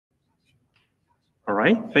All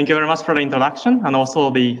right. Thank you very much for the introduction, and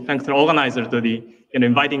also thanks to the organizer to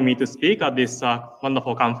inviting me to speak at this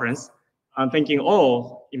wonderful conference. And thanking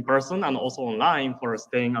all in person and also online for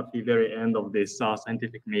staying at the very end of this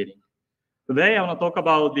scientific meeting. Today, I want to talk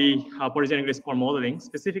about the polygenic risk score modeling,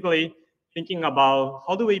 specifically thinking about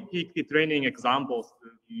how do we pick the training examples to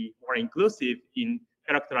be more inclusive in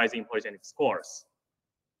characterizing polygenic scores.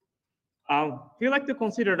 We like to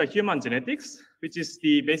consider the human genetics, which is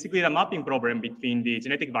basically the mapping problem between the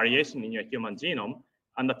genetic variation in your human genome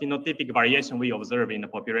and the phenotypic variation we observe in the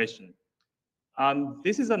population.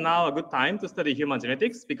 This is now a good time to study human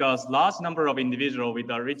genetics because large number of individuals with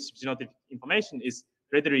a rich genetic information is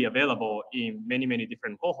readily available in many, many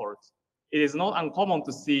different cohorts. It is not uncommon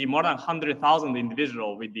to see more than 100,000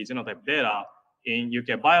 individuals with the genotype data in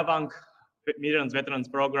UK Biobank, Millions Veterans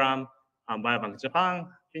Program, and Biobank Japan,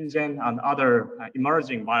 FinGen, and other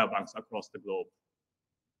emerging biobanks across the globe.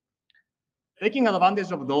 Taking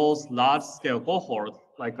advantage of those large-scale cohorts,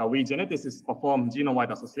 like we geneticists perform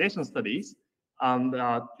genome-wide association studies, and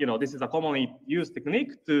this is a commonly used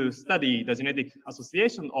technique to study the genetic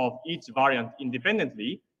association of each variant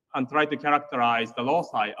independently and try to characterize the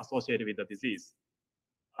loci associated with the disease.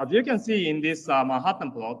 As you can see in this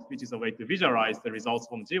Manhattan plot, which is a way to visualize the results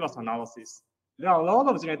from GWAS analysis, there are a lot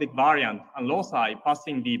of genetic variant and loci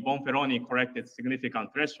passing the Bonferroni corrected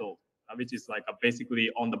significant threshold, which is basically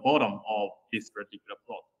on the bottom of this particular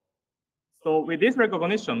plot. So with this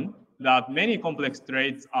recognition that many complex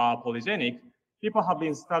traits are polygenic, people have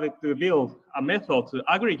been started to build a method to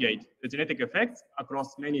aggregate the genetic effects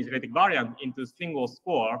across many genetic variants into a single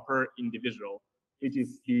score per individual, which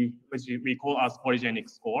we call as polygenic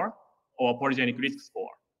score or polygenic risk score.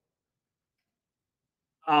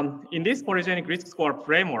 In this polygenic risk score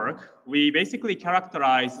framework, we basically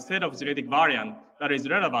characterize a set of genetic variants that is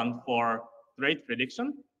relevant for trait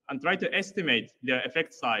prediction and try to estimate their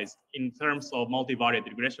effect size in terms of multivariate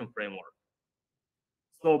regression framework.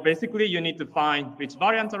 So basically, you need to find which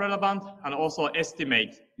variants are relevant and also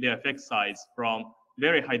estimate their effect size from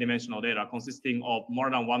very high dimensional data consisting of more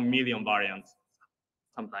than 1 million variants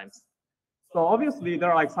sometimes. So obviously,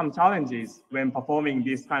 there are some challenges when performing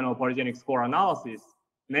this kind of polygenic score analysis.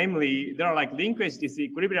 Namely, there are linkage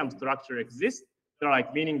disequilibrium structure exists. There are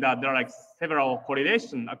meaning that there are several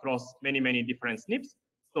correlation across many, many different SNPs.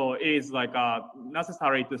 So it is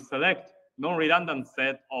necessary to select non-redundant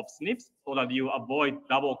set of SNPs so that you avoid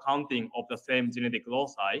double counting of the same genetic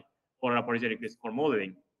loci for a polygenic risk score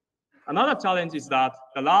modeling. Another challenge is that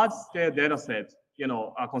the large-scale data set,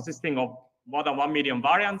 consisting of more than 1 million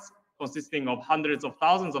variants, consisting of hundreds of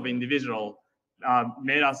thousands of individuals,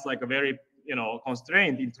 made us a very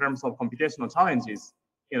constrained in terms of computational challenges.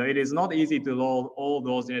 It is not easy to load all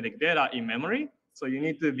those genetic data in memory. So you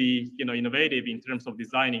need to be, innovative in terms of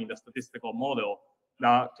designing the statistical model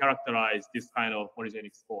that characterize this kind of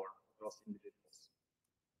polygenic score across individuals.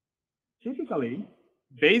 Typically,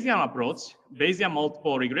 Bayesian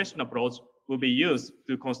multiple regression approach will be used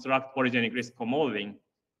to construct polygenic risk score modeling.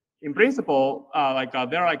 In principle,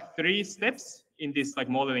 there are 3 steps in this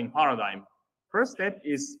modeling paradigm. First step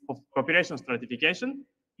is population stratification,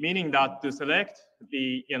 meaning that to select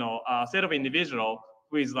the set of individual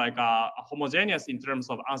who is homogeneous in terms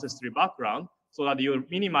of ancestry background, so that you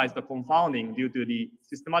minimize the confounding due to the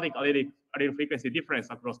systematic allele frequency difference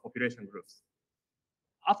across population groups.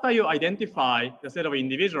 After you identify the set of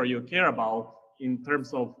individuals you care about in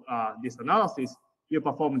terms of this analysis, you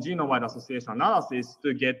perform genome-wide association analysis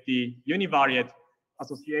to get the univariate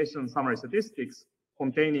association summary statistics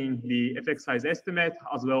containing the effect size estimate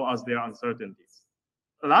as well as their uncertainties.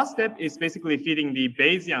 The last step is basically feeding the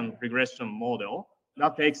Bayesian regression model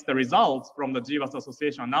that takes the results from the GWAS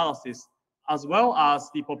association analysis as well as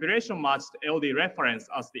the population matched LD reference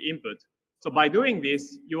as the input. So by doing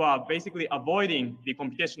this, you are basically avoiding the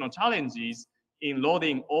computational challenges in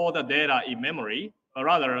loading all the data in memory, but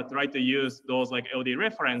rather try to use those LD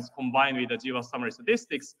reference combined with the GWAS summary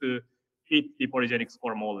statistics to fit the polygenic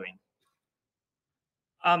score modeling.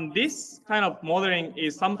 This kind of modeling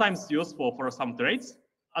is sometimes useful for some traits.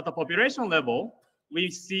 At the population level,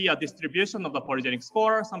 we see a distribution of the polygenic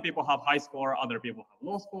score. Some people have high score, other people have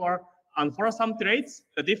low score. And for some traits,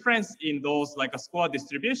 the difference in those a score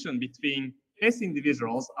distribution between test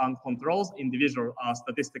individuals and controls individuals are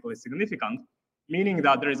statistically significant, meaning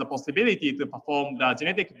that there is a possibility to perform the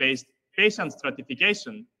genetic-based patient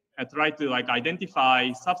stratification and try to identify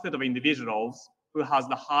subset of individuals who has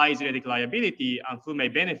the high genetic liability and who may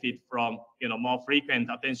benefit from more frequent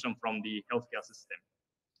attention from the healthcare system.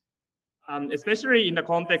 Especially in the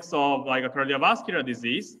context of a cardiovascular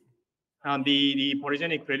disease, the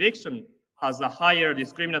polygenic prediction has a higher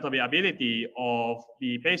discriminatory ability of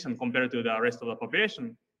the patient compared to the rest of the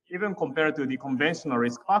population, even compared to the conventional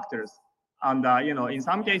risk factors. And in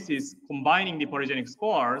some cases, combining the polygenic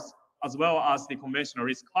scores as well as the conventional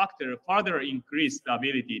risk factor further increase the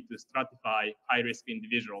ability to stratify high-risk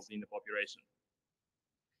individuals in the population.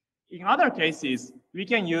 In other cases, we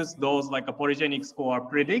can use those like a polygenic score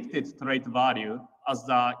predicted trait value as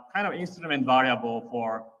the kind of instrument variable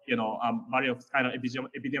for various kind of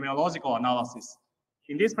epidemiological analysis.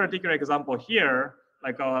 In this particular example here,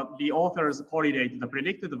 like the authors correlate the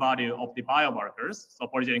predicted value of the biomarkers, so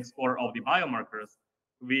polygenic score of the biomarkers,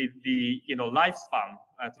 with the lifespan.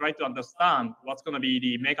 Try to understand what's going to be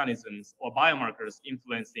the mechanisms or biomarkers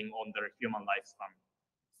influencing on their human lifespan.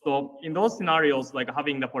 So in those scenarios, like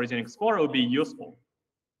having the polygenic score would be useful.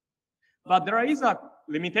 But there is a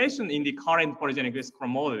limitation in the current polygenic risk score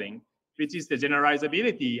modeling, which is the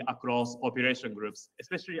generalizability across population groups,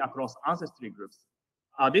 especially across ancestry groups.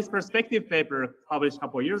 This perspective paper published a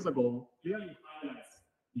couple of years ago clearly highlights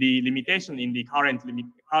the limitation in the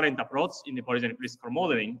current approach in the polygenic risk score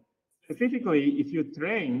modeling. Specifically, if you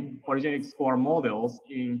train polygenic score models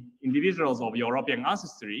in individuals of European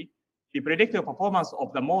ancestry, the predictive performance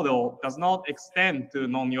of the model does not extend to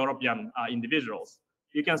non-European individuals.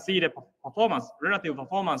 You can see the relative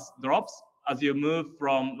performance drops as you move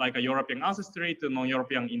from like a European ancestry to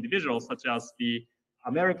non-European individuals, such as the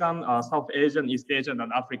American, South Asian, East Asian,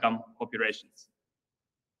 and African populations.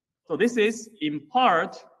 So this is in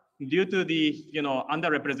part due to the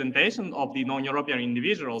underrepresentation of the non-European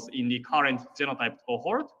individuals in the current genotype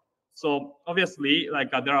cohort. So obviously,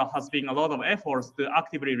 there has been a lot of efforts to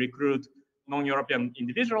actively recruit non-European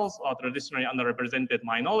individuals or traditionally underrepresented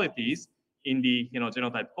minorities in the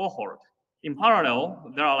genotype cohort. In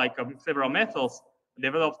parallel, there are several methods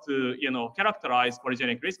developed to characterize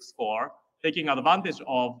polygenic risk score, taking advantage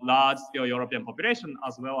of large-scale European population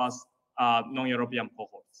as well as non-European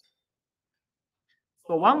cohorts.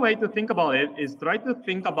 So one way to think about it is try to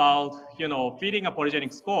think about feeding a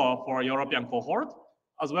polygenic score for a European cohort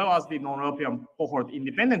as well as the non-European cohort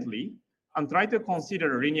independently, and try to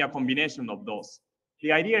consider a linear combination of those.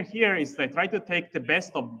 The idea here is to try to take the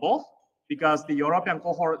best of both, because the European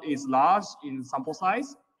cohort is large in sample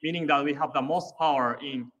size, meaning that we have the most power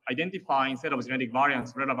in identifying set of genetic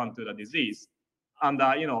variants relevant to the disease. And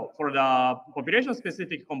for the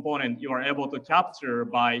population-specific component, you are able to capture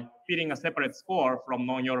by feeding a separate score from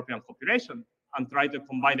non-European population and try to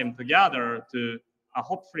combine them together to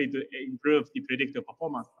hopefully to improve the predictive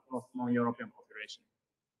performance across non-European population.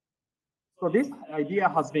 So this idea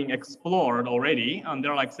has been explored already, and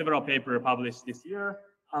there are several papers published this year.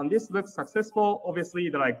 And this looks successful. Obviously,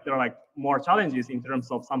 there are more challenges in terms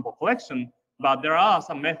of sample collection, but there are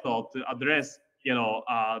some methods to address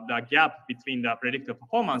the gap between the predictive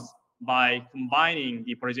performance by combining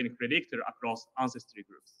the polygenic predictor across ancestry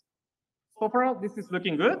groups. So far, this is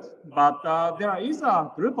looking good, but there is a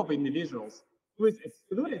group of individuals who is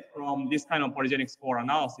excluded from this kind of polygenic score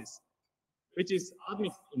analysis, which is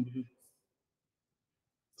admixed individuals.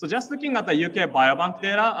 So just looking at the UK Biobank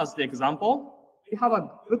data as the example, we have a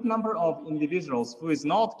good number of individuals who is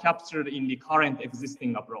not captured in the current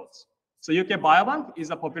existing approach. So UK Biobank is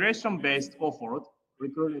a population-based cohort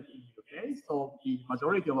recruited in the UK. So the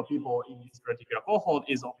majority of the people in this particular cohort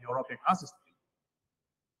is of European ancestry.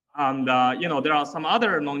 And there are some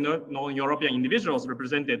other non-European individuals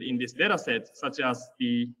represented in this data set, such as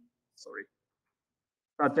the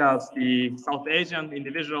South Asian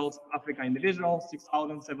individuals, African individuals,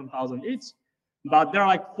 6,000, 7,000 each. But there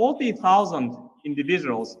are 40,000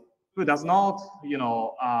 individuals who does not,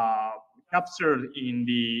 captured in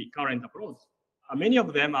the current approach. Many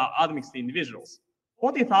of them are admixed individuals.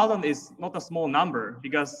 40,000 is not a small number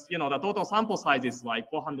because, the total sample size is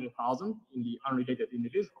 400,000 in the unrelated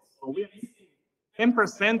individuals. So we are missing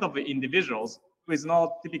 10% of the individuals who is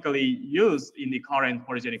not typically used in the current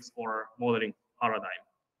polygenic score modeling paradigm.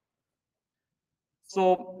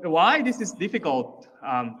 So why this is difficult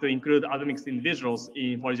to include admixed individuals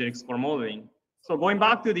in polygenic score modeling? So going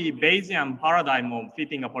back to the Bayesian paradigm of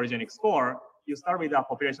fitting a polygenic score, you start with a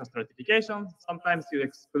population stratification. Sometimes you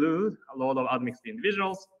exclude a lot of admixed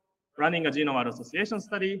individuals, running a genome-wide association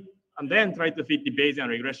study, and then try to fit the Bayesian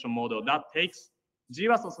regression model that takes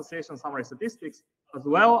GWAS association summary statistics as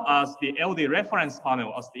well as the LD reference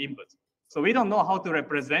panel as the input. So we don't know how to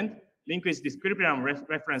represent linkage discrepancy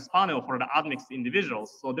reference panel for the admixed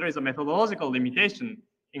individuals. So there is a methodological limitation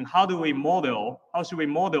in how should we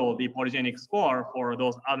model the polygenic score for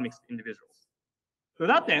those admixed individuals. To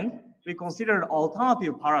that end, we considered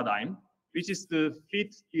alternative paradigm, which is to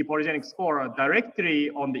fit the polygenic score directly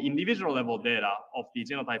on the individual level data of the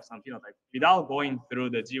genotypes and phenotypes without going through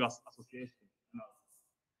the GWAS association.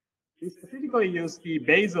 We specifically use the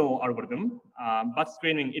Basel algorithm, batch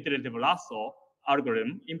screening iterative lasso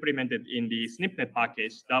algorithm implemented in the SNPnet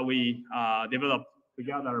package that we developed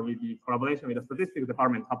together with the collaboration with the statistics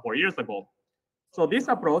department a couple of years ago. So this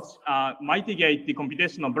approach mitigates the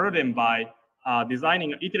computational burden by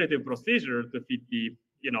designing an iterative procedure to fit the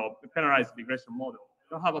penalized regression model.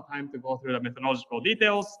 I don't have a time to go through the methodological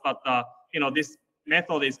details, but this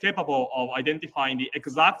method is capable of identifying the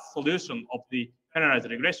exact solution of the penalized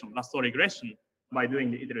regression, lasso regression, by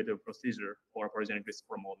doing the iterative procedure for polygenic risk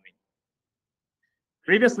score modeling.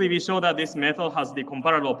 Previously, we showed that this method has the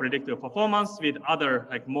comparable predictive performance with other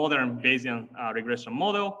modern Bayesian regression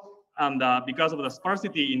model. And because of the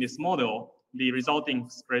sparsity in this model, the resulting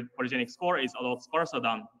polygenic score is a lot sparser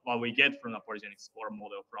than what we get from the polygenic score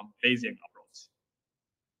model from Bayesian approach.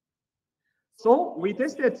 So we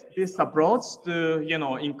tested this approach to,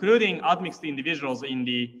 including admixed individuals in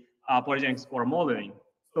the polygenic score modeling.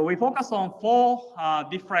 So we focus on 4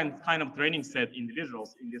 different kind of training set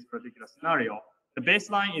individuals in this particular scenario. The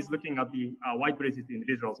baseline is looking at the white British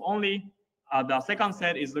individuals only. The second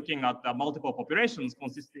set is looking at the multiple populations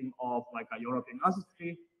consisting of a European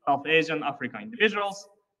ancestry, South Asian, African individuals.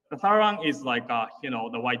 The third one is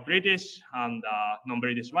the white British and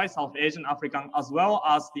non-British white, South Asian, African, as well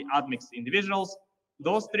as the admixed individuals.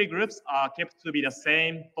 Those 3 groups are kept to be the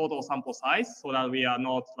same total sample size so that we are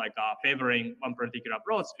not favoring one particular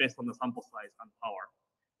approach based on the sample size and power.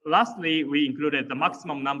 Lastly, we included the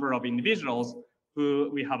maximum number of individuals who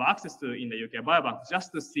we have access to in the UK Biobank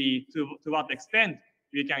just to see to what extent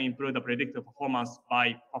we can improve the predictive performance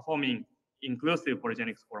by performing inclusive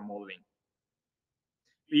polygenic score modeling.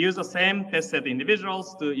 We use the same test set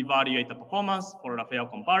individuals to evaluate the performance for a fair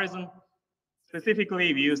comparison.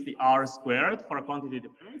 Specifically, we use the R squared for a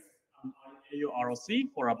quantitative trace and ROC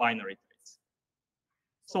for a binary trace.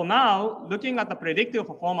 So now, looking at the predictive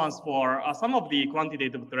performance for some of the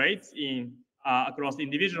quantitative traits in across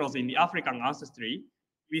individuals in the African ancestry,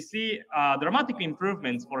 we see dramatic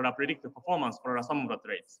improvements for the predictive performance for some of the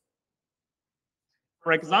traits.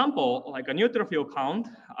 For example, like a neutrophil count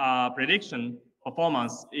prediction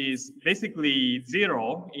performance is basically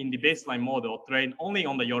 0 in the baseline model trained only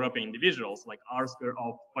on the European individuals, like R square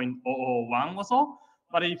of 0.001 or so.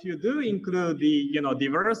 But if you do include the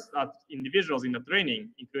diverse individuals in the training,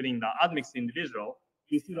 including the admixed individual,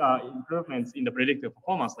 we see the improvements in the predictive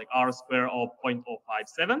performance, like R square of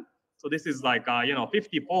 0.057. So this is like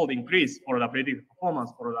 50-fold increase for the predictive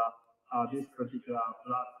performance for the this particular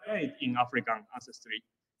blood trait in African ancestry.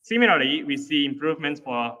 Similarly, we see improvements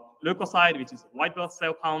for leukocyte, which is white blood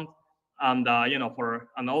cell count, and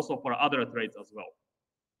and also for other traits as well.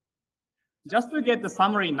 Just to get the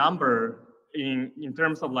summary number in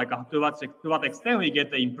terms of to what extent we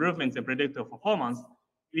get the improvements in predictive performance,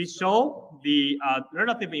 we show the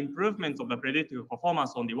relative improvements of the predictive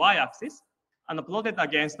performance on the y-axis and plotted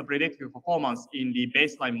against the predictive performance in the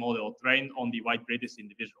baseline model trained on the white British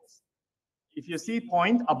individuals. If you see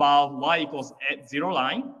point above y equals 0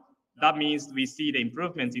 line, that means we see the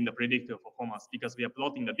improvements in the predictive performance because we are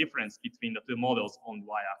plotting the difference between the 2 models on the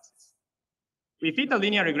y-axis. We fit a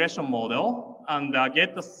linear regression model and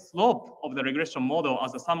get the slope of the regression model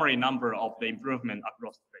as a summary number of the improvement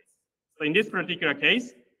across traits. So in this particular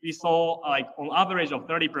case, we saw on average of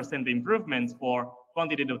 30% improvements for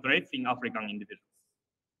quantitative traits in African individuals.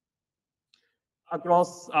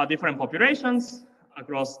 Across different populations,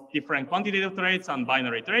 across different quantitative traits and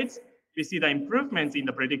binary traits, we see the improvements in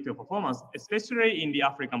the predictive performance, especially in the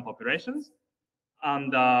African populations.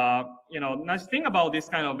 And nice thing about this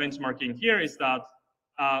kind of benchmarking here is that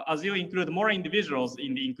as you include more individuals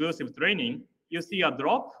in the inclusive training, you see a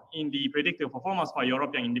drop in the predictive performance for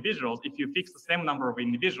European individuals if you fix the same number of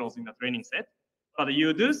individuals in the training set. But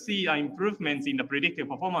you do see improvements in the predictive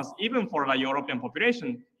performance even for the European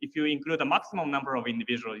population if you include a maximum number of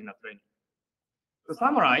individuals in the training. To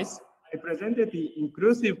summarize, I presented the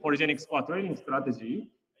inclusive polygenic score training strategy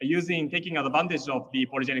taking advantage of the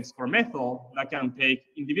polygenic score method that can take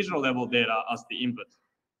individual level data as the input.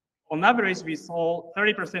 On average, we saw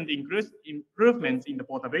 30% improvements in the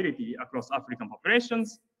portability across African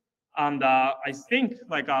populations. And I think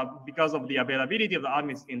because of the availability of the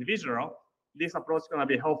admixed individual, this approach is going to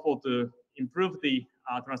be helpful to improve the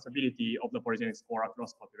transferability of the polygenic score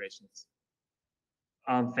across populations.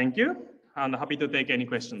 Thank you, and happy to take any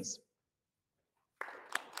questions.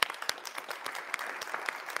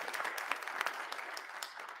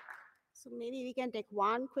 So maybe we can take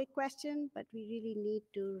one quick question, but we really need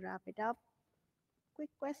to wrap it up. Quick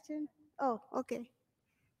question. Oh, okay.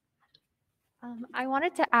 I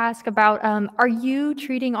wanted to ask about, are you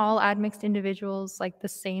treating all admixed individuals like the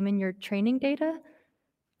same in your training data?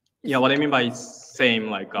 Yeah, what I mean by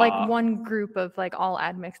same, like one group of like all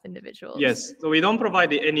admixed individuals. Yes, so we don't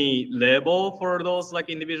provide any label for those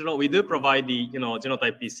like individual. We do provide the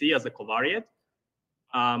genotype PC as a covariate,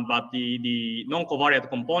 but the non-covariate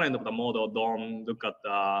component of the model don't look at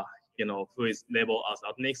who is labeled as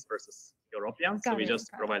admixed versus European. So we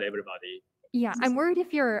just provide everybody. Yeah, I'm worried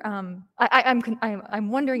if you're.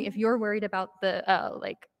 I'm wondering if you're worried about the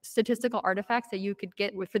like statistical artifacts that you could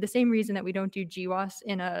get for the same reason that we don't do GWAS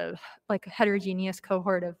in a like heterogeneous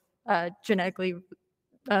cohort of genetically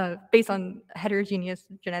based on heterogeneous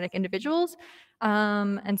genetic individuals.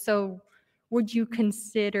 And so, would you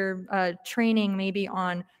consider training maybe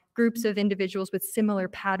on groups of individuals with similar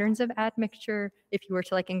patterns of admixture if you were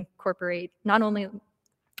to like incorporate not only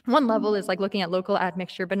one level is like looking at local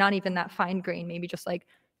admixture, but not even that fine grain, maybe just like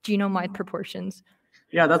genome-wide proportions?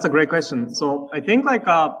 Yeah, that's a great question. So I think like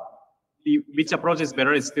which approach is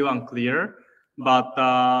better is still unclear, but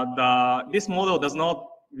this model does not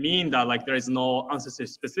mean that like there is no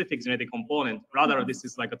ancestry-specific genetic component. Rather, this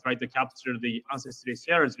is like a try to capture the ancestry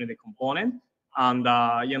shared genetic component. And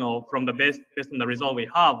from the based on the result we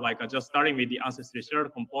have, like just starting with the ancestry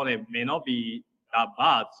shared component may not be that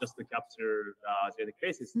bad just to capture genetic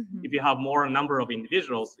basis. If you have more number of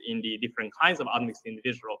individuals in the different kinds of admixed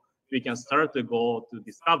individual, we can start to go to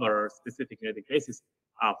discover specific genetic basis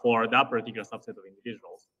for that particular subset of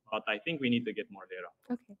individuals. But I think we need to get more data.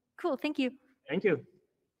 Okay, cool. Thank you. Thank you.